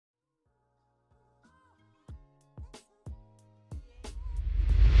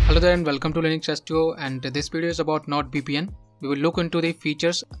Hello there and welcome to Linux STO, and this video is about NordVPN. We will look into the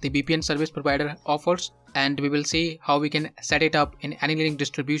features the VPN service provider offers, and we will see how we can set it up in any Linux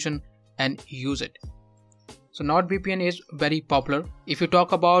distribution and use it. So NordVPN is very popular. If you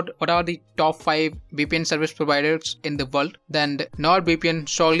talk about what are the top 5 VPN service providers in the world, then NordVPN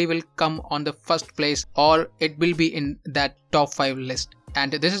surely will come on the first place, or it will be in that top 5 list.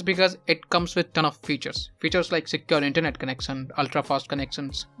 And this is because it comes with ton of features. Features like secure internet connection, ultra fast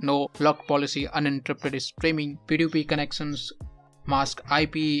connections, no lock policy, uninterrupted streaming, P2P connections, mask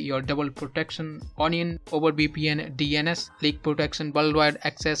IP, your double protection, onion over VPN, DNS, leak protection, worldwide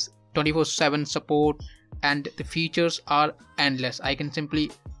access, 24/7 support, and the features are endless. I can simply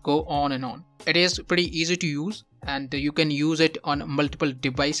go on and on. It is pretty easy to use, and you can use it on multiple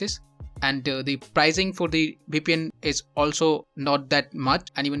devices. And the pricing for the VPN is also not that much,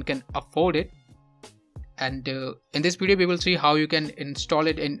 anyone can afford it. And in this video we will see how you can install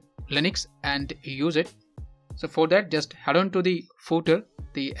it in Linux and use it. So for that, just head on to the footer,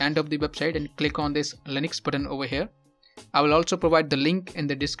 the end of the website, and click on this Linux button over here. I will also provide the link in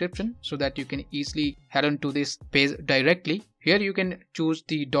the description so that you can easily head on to this page directly. Here you can choose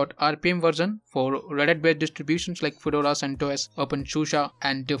the .rpm version for Red Hat based distributions like Fedora, CentOS, OpenSUSE,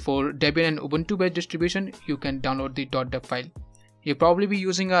 and for Debian and Ubuntu based distribution you can download the .deb file. You'll probably be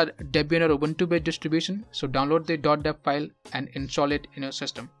using a Debian or Ubuntu based distribution, so download the .deb file and install it in your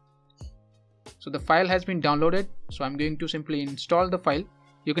system. So the file has been downloaded, so I'm going to simply install the file.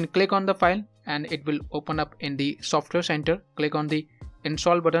 You can click on the file and it will open up in the software center. Click on the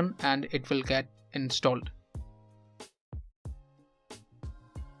install button and it will get installed.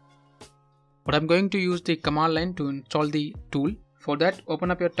 But I'm going to use the command line to install the tool. For that, open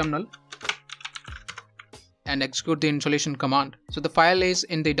up your terminal and execute the installation command. So the file is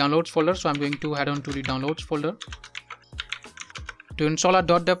in the downloads folder, so I'm going to head on to the downloads folder. To install a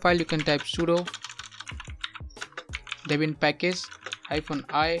 .deb file, you can type sudo debian package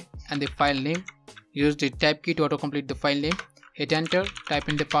 -i and the file name. Use the tab key to autocomplete the file name. Hit enter, type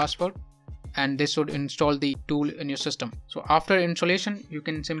in the password, and this should install the tool in your system. So after installation, you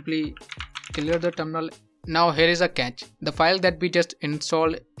can simply clear the terminal. Now here is a catch. The file that we just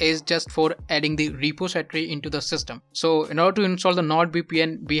installed is just for adding the repository into the system. So in order to install the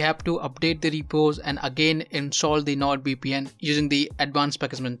NordVPN, we have to update the repos and again install the NordVPN using the advanced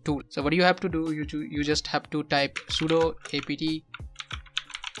packagement tool. So what you have to do, you just have to type sudo apt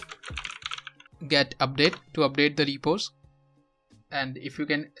get update to update the repos. And if you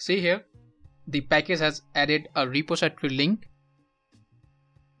can see here, the package has added a repository link.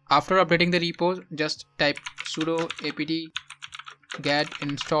 After updating the repos, just type sudo apt get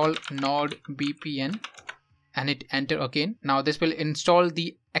install NordVPN and hit enter again. Now this will install the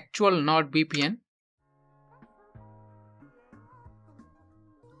actual NordVPN.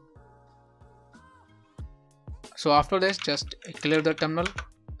 So after this, just clear the terminal.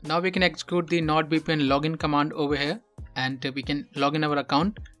 Now we can execute the NordVPN login command over here, and we can log in our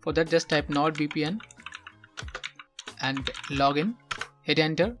account. For that, just type NordVPN and login. Hit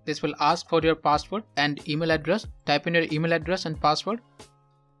enter. This will ask for your password and email address. Type in your email address and password.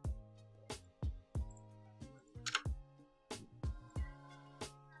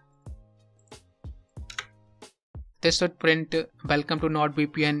 This should print welcome to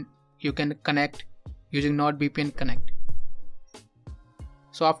NordVPN. You can connect using NordVPN Connect.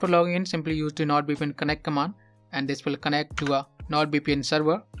 So after logging in, simply use the NordVPN Connect command, and this will connect to a NordVPN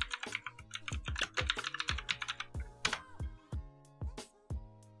server.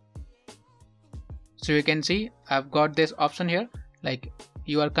 So you can see I've got this option here, like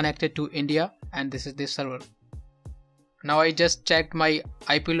you are connected to India and this is this server. Now I just checked my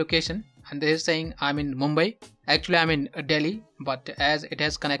IP location and this is saying I'm in Mumbai. Actually I'm in Delhi, but as it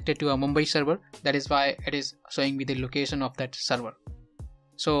has connected to a Mumbai server, that is why it is showing me the location of that server.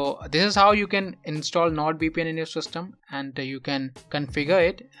 So this is how you can install NordVPN in your system, and you can configure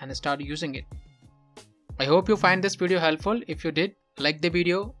it and start using it. I hope you find this video helpful. If you did, like the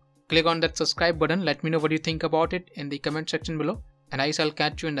video, click on that subscribe button. Let me know what you think about it in the comment section below, and I shall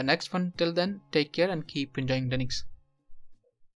catch you in the next one. Till then, take care and keep enjoying Linux.